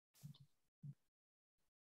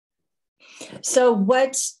So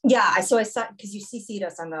what, yeah, so I saw, because you CC'd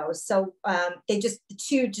us on those. So the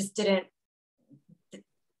two just didn't,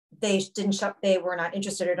 they were not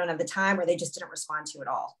interested or don't have the time, or they just didn't respond to you at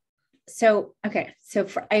all. So, okay. So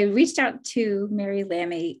I reached out to Mary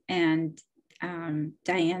Lammy and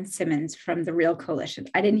Diane Simmons from the Real Coalition.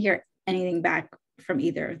 I didn't hear anything back from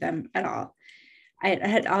either of them at all. I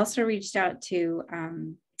had also reached out to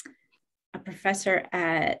a professor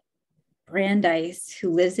at Brandeis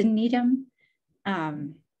who lives in Needham,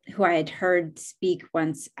 who I had heard speak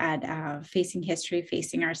once at Facing History,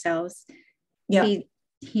 Facing Ourselves. Yeah.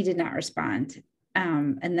 He did not respond.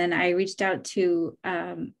 And then I reached out to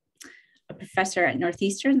a professor at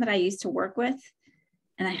Northeastern that I used to work with,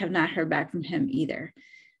 and I have not heard back from him either.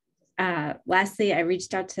 Lastly, I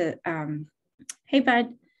reached out to, hey,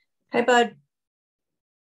 Bud. Hi, Bud.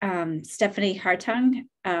 Stephanie Hartung,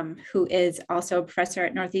 who is also a professor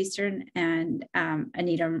at Northeastern and a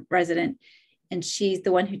Needham resident. And she's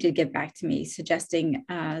the one who did get back to me, suggesting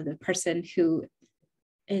the person who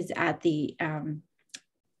is at the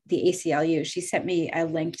ACLU. She sent me a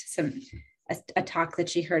link to a talk that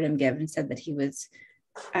she heard him give and said that he was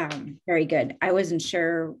very good. I wasn't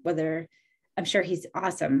sure whether, I'm sure he's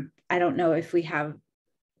awesome. I don't know if we have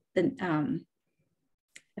the,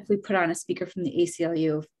 if we put on a speaker from the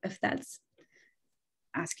ACLU, if that's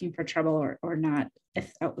asking for trouble or not,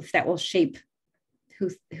 if that will shape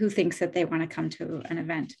who thinks that they want to come to an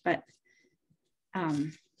event. But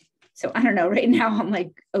so I don't know, right now I'm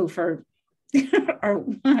like, for or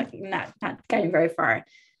not getting very far.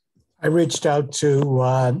 I reached out to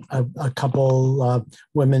a couple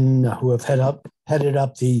women who have headed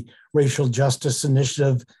up the Racial Justice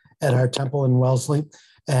Initiative at our temple in Wellesley,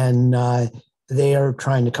 and they are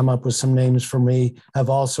trying to come up with some names for me. I've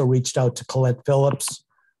also reached out to Colette Phillips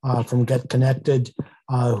from Get Connected,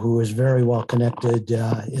 who is very well connected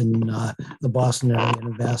in the Boston area and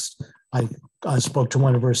Invest. I spoke to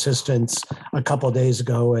one of her assistants a couple of days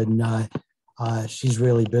ago, and she's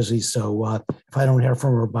really busy. So if I don't hear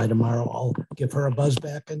from her by tomorrow, I'll give her a buzz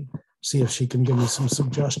back and see if she can give me some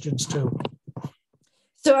suggestions too.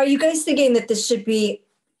 So are you guys thinking that this should be,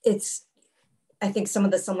 I think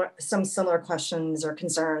some similar questions or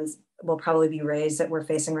concerns will probably be raised that we're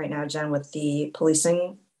facing right now, Jen, with the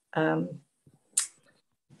policing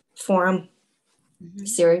forum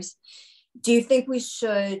series. Do you think we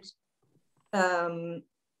should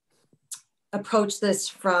approach this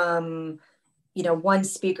from, one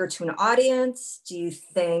speaker to an audience? Do you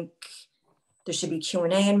think there should be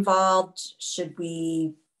Q&A involved? Should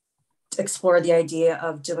we explore the idea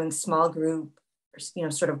of doing small group,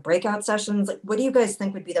 sort of breakout sessions? Like, what do you guys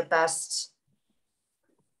think would be the best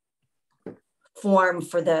form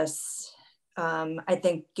for this? I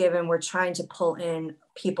think given we're trying to pull in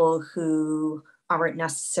people who wouldn't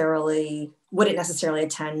necessarily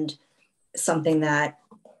attend something that,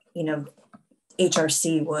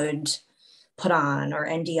 HRC would put on or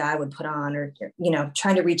NDI would put on, or,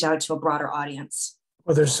 trying to reach out to a broader audience.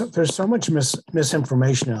 Well, there's so much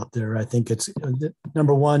misinformation out there. I think it's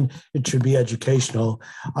number one, it should be educational.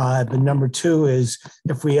 But number two is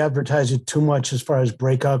if we advertise it too much as far as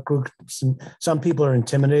breakout groups, some people are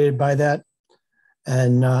intimidated by that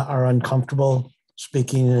and are uncomfortable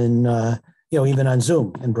speaking in, even on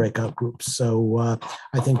Zoom in breakout groups. So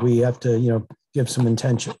I think we have to, give some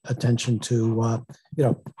attention to,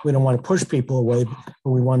 we don't want to push people away,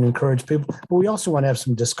 but we want to encourage people. But we also want to have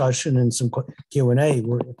some discussion and some Q&A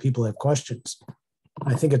where people have questions.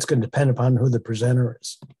 I think it's going to depend upon who the presenter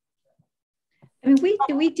is. I mean,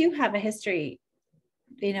 we do have a history,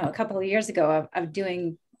 a couple of years ago of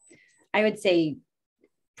doing, I would say,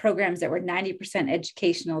 programs that were 90%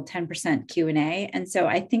 educational, 10% Q&A. And so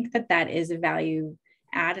I think that is a value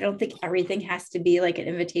add. I don't think everything has to be like an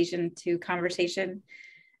invitation to conversation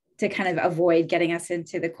to kind of avoid getting us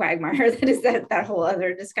into the quagmire that is that whole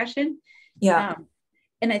other discussion. Yeah.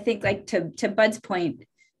 And I think, like, to Bud's point,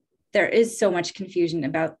 there is so much confusion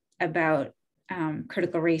about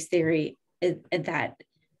critical race theory, that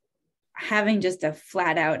having just a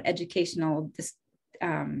flat out educational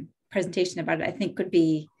presentation about it, I think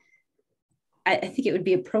I think it would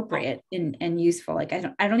be appropriate and useful. Like,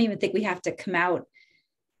 I don't even think we have to come out.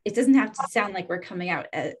 It doesn't have to sound like we're coming out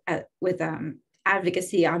with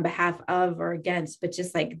advocacy on behalf of or against, but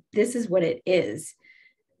just like, this is what it is.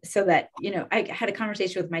 So that, I had a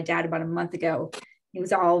conversation with my dad about a month ago. He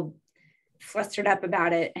was all flustered up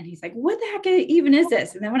about it. And he's like, what the heck even is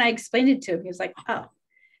this? And then when I explained it to him, he was like, oh,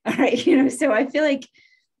 all right. So I feel like,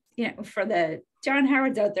 for the John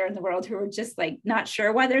Howards out there in the world who are just like, not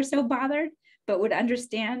sure why they're so bothered, but would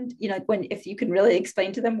understand, if you can really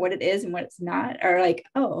explain to them what it is and what it's not, or like,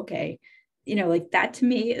 oh, okay, like that to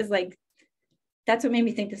me is like, that's what made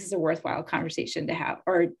me think this is a worthwhile conversation to have,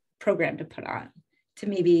 or program to put on, to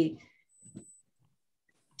maybe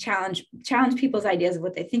challenge people's ideas of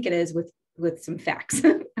what they think it is with some facts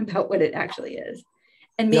about what it actually is.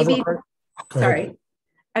 And maybe, sorry,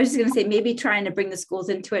 I was just going to say, maybe trying to bring the schools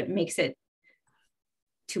into it makes it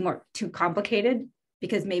too complicated,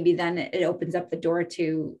 because maybe then it opens up the door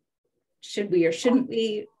to should we or shouldn't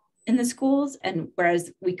we in the schools, and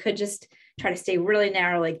whereas we could just try to stay really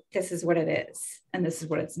narrow, like this is what it is and this is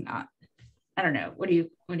what it's not. I don't know. What do you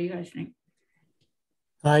guys think?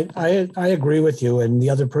 I agree with you. And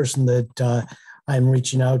the other person that I'm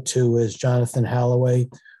reaching out to is Jonathan Holloway,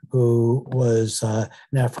 who was an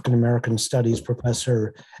African-American studies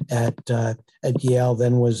professor at Yale,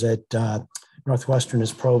 then was at Northwestern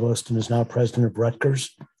as provost, and is now president of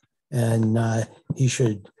Rutgers. And he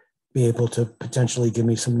should be able to potentially give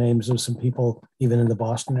me some names of some people even in the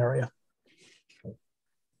Boston area.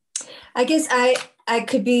 I guess I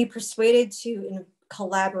could be persuaded to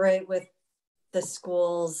collaborate with the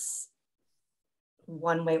schools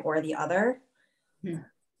one way or the other. Yeah.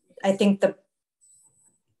 I think the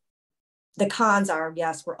cons are,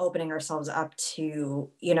 yes, we're opening ourselves up to,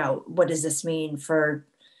 what does this mean for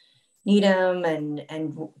Needham,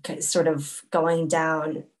 and sort of going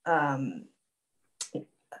down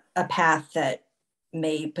a path that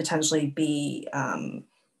may potentially be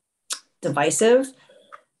divisive.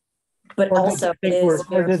 But or also,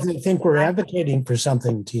 does it think we're advocating for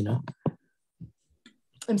something, Tina?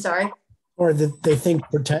 I'm sorry? Or that they think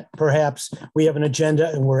perhaps we have an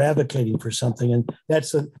agenda and we're advocating for something. And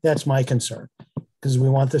that's my concern, because we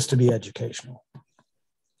want this to be educational.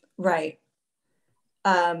 Right.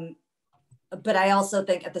 But I also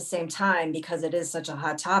think at the same time, because it is such a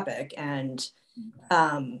hot topic, and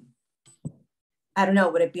I don't know,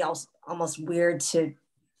 would it be almost weird to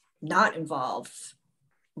not involve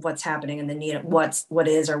what's happening in the Needham, what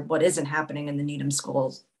is or what isn't happening in the Needham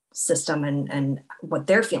school system, and what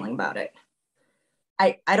they're feeling about it?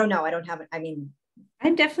 I don't know. I don't have it. I mean,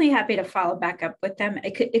 I'm definitely happy to follow back up with them.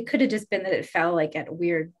 It could have just been that it fell like at a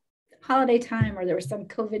weird holiday time, or there was some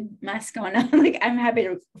COVID mess going on. Like, I'm happy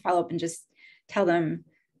to follow up and just tell them,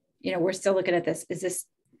 we're still looking at this. Is this,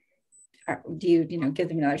 do you give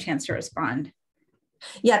them another chance to respond?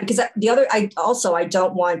 Yeah, because I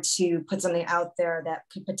don't want to put something out there that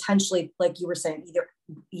could potentially, like you were saying,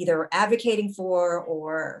 either advocating for,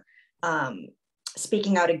 or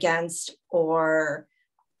speaking out against, or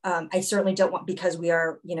I certainly don't want, because we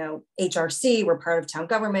are, HRC, we're part of town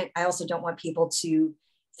government. I also don't want people to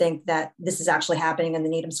think that this is actually happening in the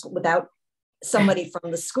Needham school without somebody from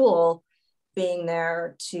the school being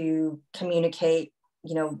there to communicate,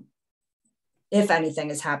 if anything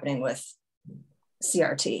is happening with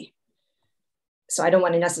CRT. So I don't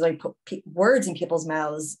want to necessarily put words in people's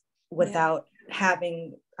mouths without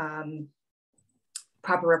having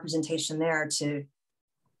proper representation there to,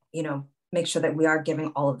 make sure that we are giving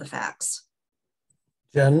all of the facts.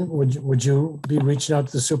 Jen, would you be reaching out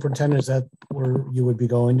to the superintendent? Is that where you would be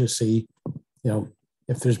going to see,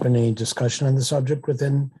 if there's been any discussion on the subject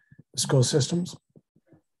within school systems?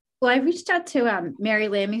 Well, I reached out to Mary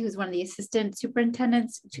Lammy, who's one of the assistant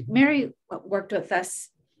superintendents. Mary worked with us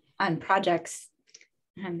on projects,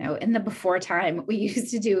 I don't know, in the before time. We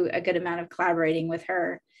used to do a good amount of collaborating with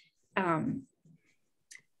her.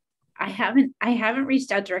 I haven't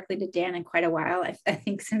reached out directly to Dan in quite a while. I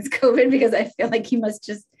think since COVID, because I feel like he must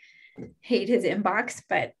just hate his inbox.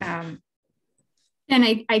 But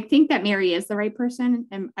and I think that Mary is the right person.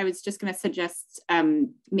 And I was just going to suggest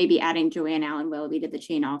maybe adding Joanne Allen Willoughby to the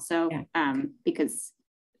chain also, because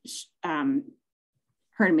her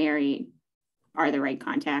and Mary are the right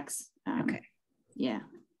contacts. Okay. Yeah.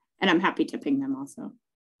 And I'm happy to ping them also.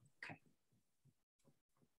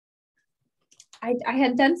 I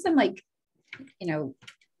had done some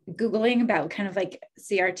Googling about kind of like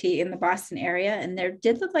CRT in the Boston area. And there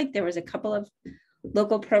did look like there was a couple of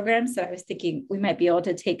local programs that I was thinking we might be able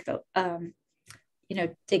to take the,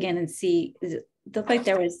 dig in and see. It looked like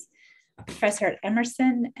there was a professor at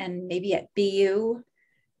Emerson and maybe at BU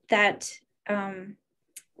that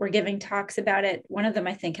were giving talks about it. One of them,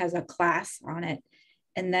 I think, has a class on it.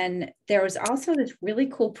 And then there was also this really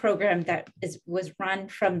cool program that was run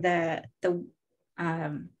from the I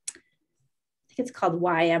think it's called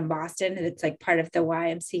YM Boston. And it's like part of the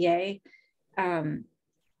YMCA,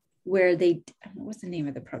 where they, what's the name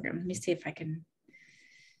of the program? Let me see if I can,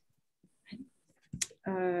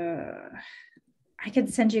 I can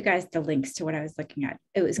send you guys the links to what I was looking at.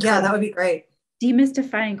 It was that would be great.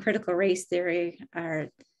 Demystifying Critical Race Theory.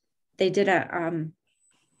 They did a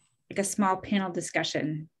small panel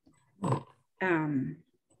discussion and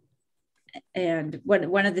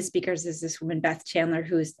one of the speakers is this woman, Beth Chandler,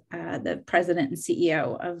 who's the president and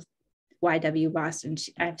CEO of YW Boston.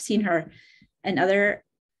 I've seen her in other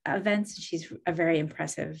events. She's a very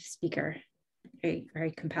impressive speaker, very,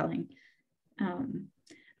 very compelling.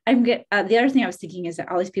 The other thing I was thinking is that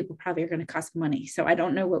all these people probably are going to cost money. So I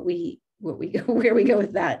don't know where we go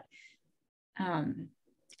with that,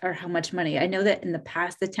 or how much money. I know that in the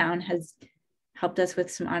past, the town has helped us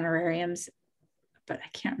with some honorariums, but I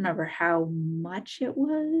can't remember how much it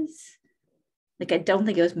was. Like, I don't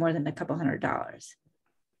think it was more than a couple $100.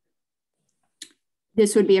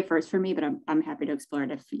 This would be a first for me, but I'm happy to explore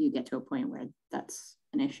it if you get to a point where that's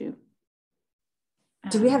an issue.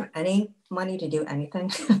 Do we have any money to do anything?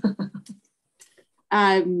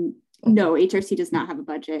 No, HRC does not have a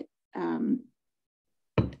budget.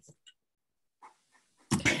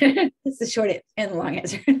 It's the short and the long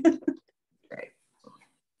answer. Great.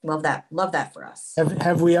 Love that for us.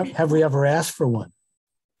 Have we ever asked for one?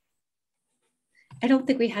 I don't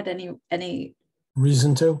think we had any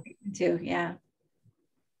reason to. Yeah.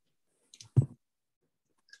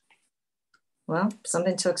 Well,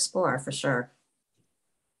 something to explore for sure.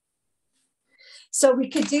 So we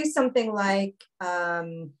could do something like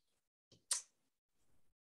have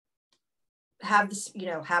this,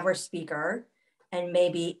 have our speaker, and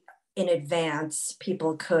maybe in advance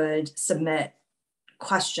people could submit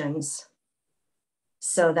questions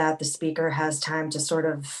so that the speaker has time to sort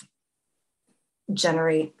of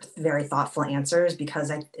generate very thoughtful answers,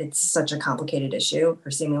 because it's such a complicated issue,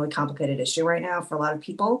 or seemingly complicated issue right now for a lot of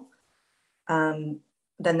people. Then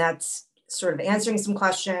that's sort of answering some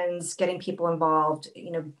questions, getting people involved.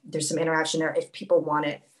 There's some interaction there if people want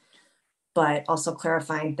it, but also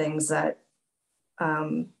clarifying things that,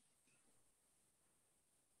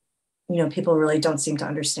 people really don't seem to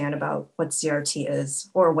understand about what CRT is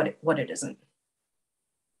or what it isn't.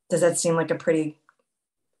 Does that seem like a pretty,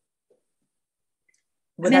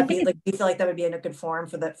 would that be like, do you feel like that would be in a good forum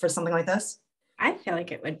for something like this? I feel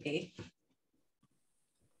like it would be.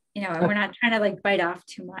 And we're not trying to like bite off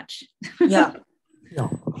too much. Yeah.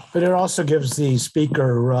 But it also gives the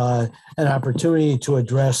speaker an opportunity to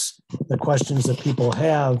address the questions that people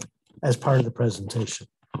have as part of the presentation.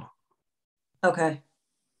 Okay.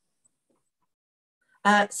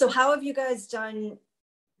 So how have you guys done,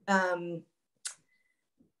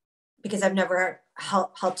 because I've never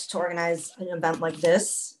helped to organize an event like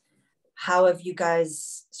this, how have you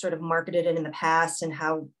guys sort of marketed it in the past, and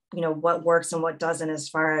how, what works and what doesn't as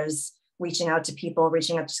far as reaching out to people,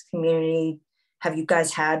 reaching out to the community? Have you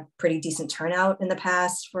guys had pretty decent turnout in the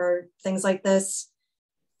past for things like this?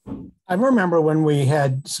 I remember when we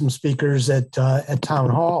had some speakers at Town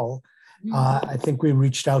Hall. I think we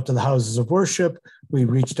reached out to the houses of worship. We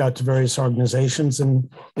reached out to various organizations in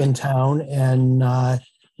town, and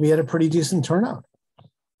we had a pretty decent turnout.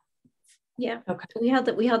 Yeah. Okay. We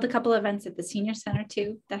held a couple of events at the senior center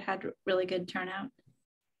too that had really good turnout.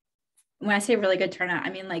 When I say really good turnout, I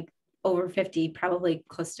mean like over 50, probably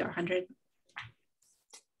close to 100.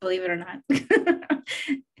 Believe it or not,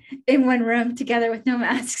 in one room together with no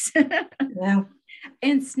masks. Yeah.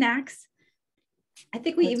 And snacks. I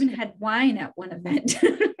think we even had wine at one event.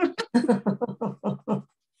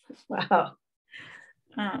 Wow.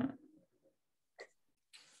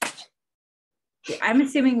 I'm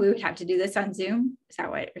assuming we would have to do this on Zoom. Is that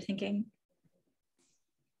what you're thinking?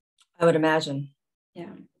 I would imagine.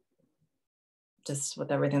 Yeah. Just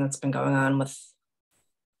with everything that's been going on with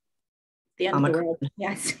the end of the world.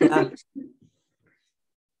 Yes.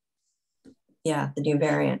 Yeah, the new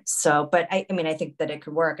variant. So, but I mean, I think that it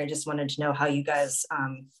could work. I just wanted to know how you guys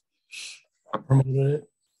promoted it.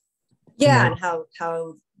 Yeah, and how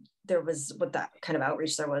there was, what that kind of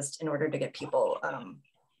outreach there was in order to get people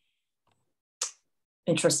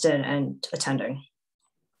interested and attending.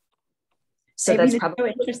 So that's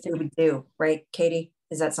probably what we would do, right, Katie?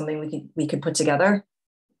 Is that something we could put together?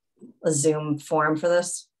 A Zoom forum for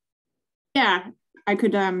this? Yeah, I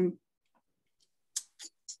could.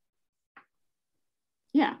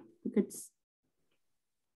 Yeah, we could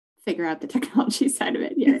figure out the technology side of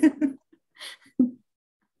it. Yes.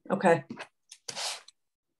 Okay.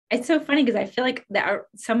 It's so funny because I feel like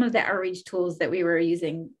some of the outreach tools that we were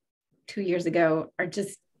using 2 years ago are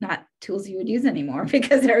just not tools you would use anymore,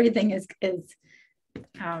 because everything is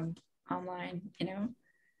online,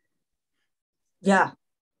 Yeah.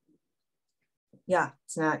 Yeah,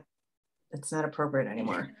 it's not appropriate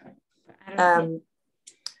anymore.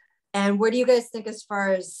 And where do you guys think as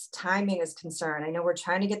far as timing is concerned? I know we're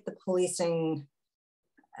trying to get the policing.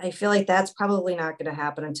 I feel like that's probably not going to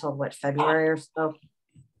happen until what, February or so?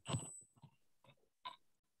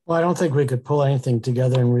 Well, I don't think we could pull anything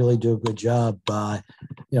together and really do a good job,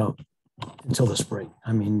 until the spring.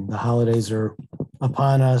 I mean, the holidays are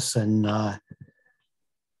upon us, and I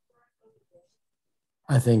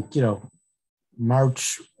think,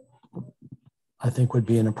 March, I think, would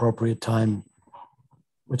be an appropriate time,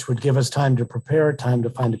 which would give us time to prepare, time to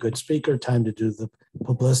find a good speaker, time to do the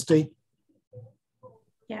publicity.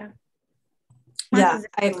 Yeah. Yeah,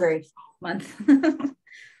 I agree. Month.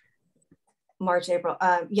 March, April.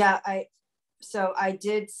 I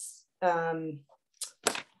did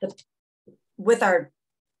with our,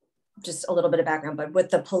 just a little bit of background, but with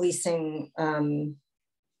the policing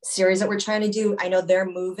series that we're trying to do, I know they're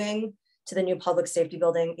moving to the new public safety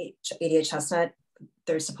building, 88 Chestnut.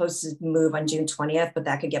 They're supposed to move on June 20th, but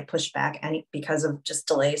that could get pushed back because of just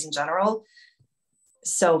delays in general.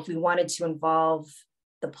 So if we wanted to involve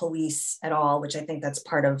the police at all, which I think that's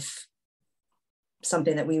part of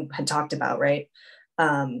something that we had talked about, right?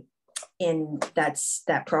 In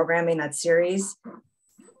that programming, that series,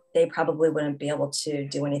 they probably wouldn't be able to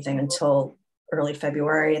do anything until early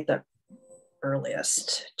February at the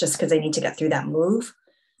earliest, just because they need to get through that move.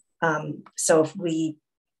 So if we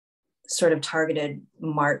sort of targeted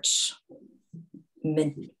March,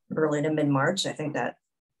 early to mid-March, I think that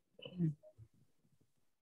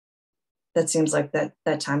seems like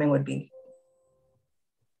that timing would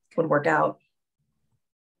work out.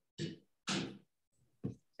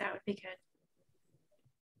 That would be good.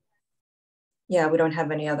 Yeah, we don't have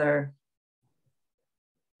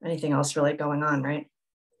anything else really going on, right?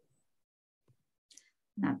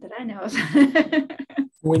 Not that I know of.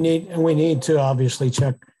 We need to obviously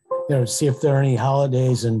check, see if there are any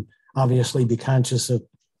holidays, and obviously be conscious of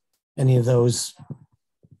any of those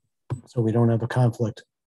so we don't have a conflict.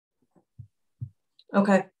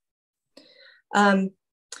 Okay.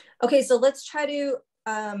 Okay, so let's try to,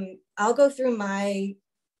 I'll go through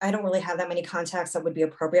I don't really have that many contacts that would be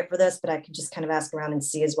appropriate for this, but I can just kind of ask around and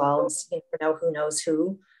see as well, and see, who knows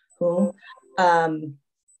who. And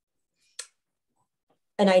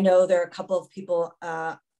I know there are a couple of people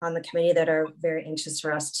on the committee that are very anxious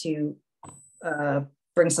for us to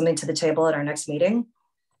bring something to the table at our next meeting.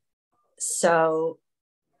 So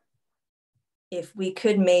if we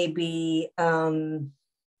could maybe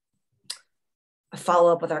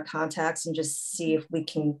follow up with our contacts and just see if we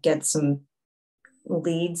can get some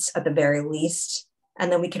leads at the very least.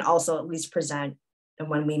 And then we can also at least present, and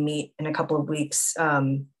when we meet in a couple of weeks,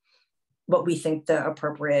 what we think the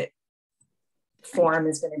appropriate forum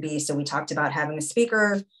is going to be. So we talked about having a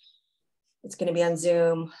speaker. It's going to be on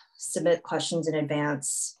Zoom, submit questions in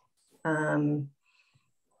advance,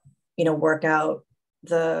 work out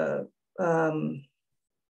the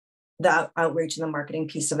outreach and the marketing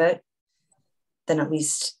piece of it. Then at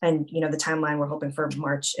least, and the timeline we're hoping for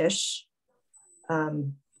March-ish.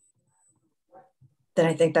 Then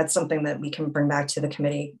I think that's something that we can bring back to the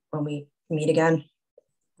committee when we meet again.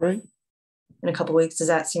 Right. In a couple of weeks. Does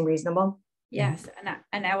that seem reasonable? Yes,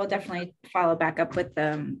 and I will definitely follow back up with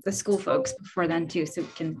the school folks before then too, so we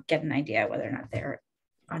can get an idea whether or not they're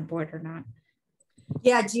on board or not.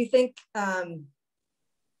 Yeah. Do you think?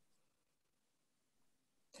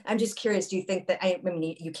 I'm just curious. Do you think that I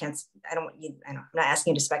mean you can't? I know I'm not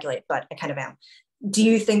asking you to speculate, but I kind of am. Do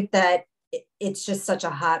you think that it's just such a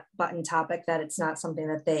hot button topic that it's not something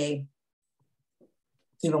that they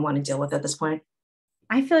even want to deal with at this point?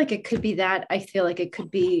 I feel like it could be that. I feel like it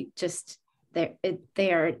could be just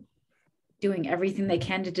they are doing everything they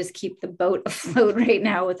can to just keep the boat afloat right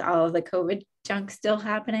now with all of the COVID junk still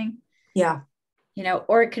happening. Yeah.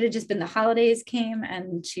 Or it could have just been the holidays came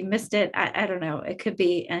and she missed it. I don't know. It could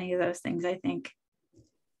be any of those things, I think.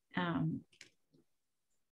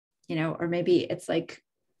 Or maybe it's like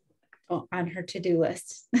on her to-do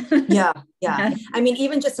list. Yeah. I mean,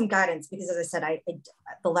 even just some guidance, because as I said,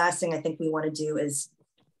 the last thing I think we want to do is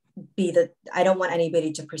I don't want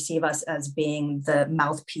anybody to perceive us as being the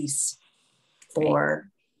mouthpiece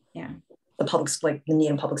for the public, like the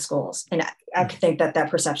Needham public schools. And I think that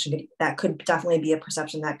perception, that could definitely be a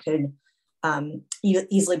perception that could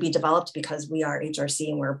easily be developed, because we are HRC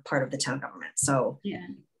and we're part of the town government. So,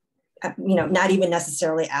 not even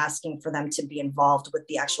necessarily asking for them to be involved with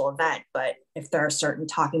the actual event, but if there are certain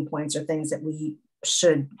talking points or things that we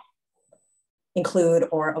should include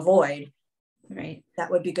or avoid, right, that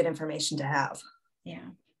would be good information to have. Yeah,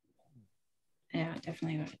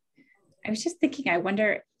 definitely would. I was just thinking, I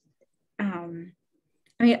wonder,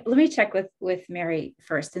 let me check with Mary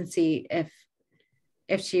first and see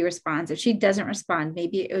if she responds. If she doesn't respond,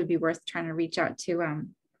 maybe it would be worth trying to reach out to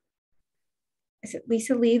is it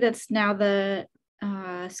Lisa Lee that's now the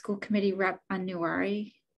school committee rep on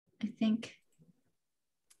Newari, I think.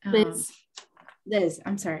 Liz,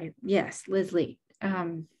 I'm sorry. Yes, Liz Lee.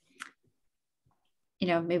 You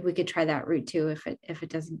know, maybe we could try that route too if it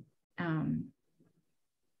doesn't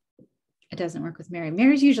work with Mary.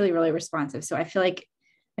 Mary's usually really responsive, so I feel like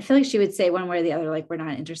she would say one way or the other, like we're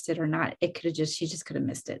not interested or not. She just could have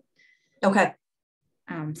missed it. Okay.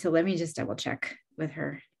 So let me just double check with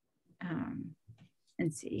her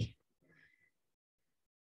and see.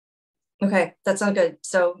 Okay, that sounds good.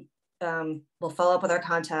 So we'll follow up with our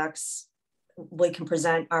contacts. We can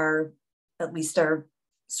present at least our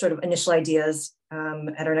sort of initial ideas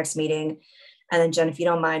at our next meeting. And then Jen, if you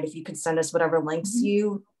don't mind, if you could send us whatever links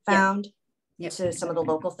you found to some of the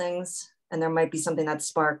local things, and there might be something that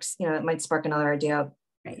sparks, you know, it might spark another idea of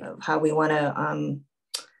how we want to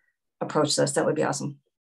approach this. That would be awesome.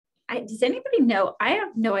 Does anybody know? I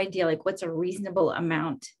have no idea, like what's a reasonable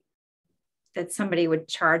amount that somebody would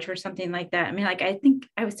charge for something like that. I mean, like, I think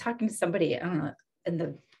I was talking to somebody, I don't know, in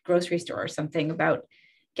the grocery store or something about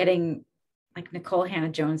getting like Nicole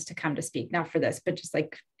Hannah-Jones to come to speak, not for this, but just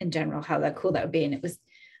like in general, how cool that would be. And it was,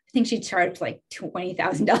 I think she charged like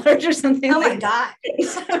 $20,000 or something. Oh like my God.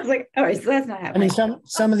 I was like, all right, so that's not happening. I mean,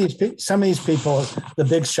 some of these people, the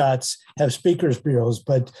big shots, have speakers bureaus.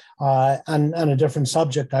 But on a different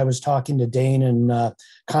subject, I was talking to Dane and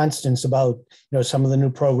Constance about, you know, some of the new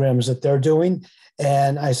programs that they're doing,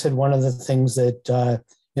 and I said one of the things that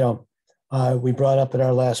we brought up at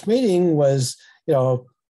our last meeting was, you know,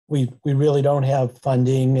 we really don't have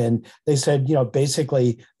funding, and they said, you know,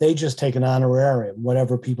 basically they just take an honorarium,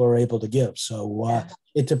 whatever people are able to give. So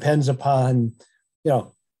it depends upon, you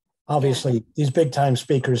know, obviously these big time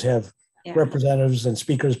speakers have representatives and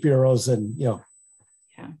speakers bureaus, and you know,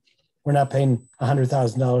 we're not paying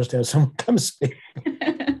 $100,000 to have someone come speak.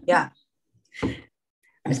 Yeah,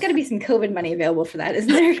 there's got to be some COVID money available for that,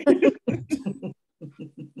 isn't there?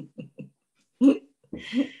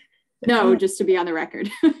 No, just to be on the record.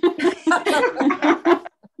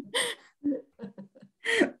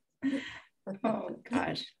 Oh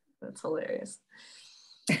gosh, that's hilarious.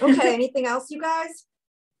 Okay, anything else, you guys?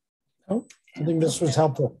 Oh, I think this was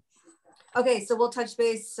helpful. Okay, so we'll touch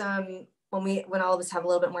base when all of us have a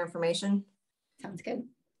little bit more information. Sounds good.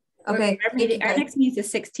 Okay, our next meeting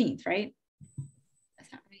is the 16th, right?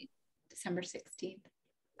 That's not right. December 16th.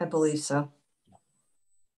 I believe so.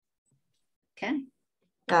 Okay.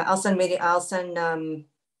 I'll send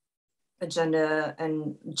agenda,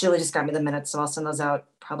 and Julie just got me the minutes, so I'll send those out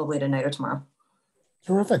probably tonight or tomorrow.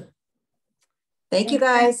 Terrific. Thank you,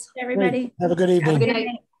 guys. Everybody. Great. Have a good evening. Have a good night.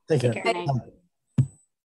 Take care. Good night.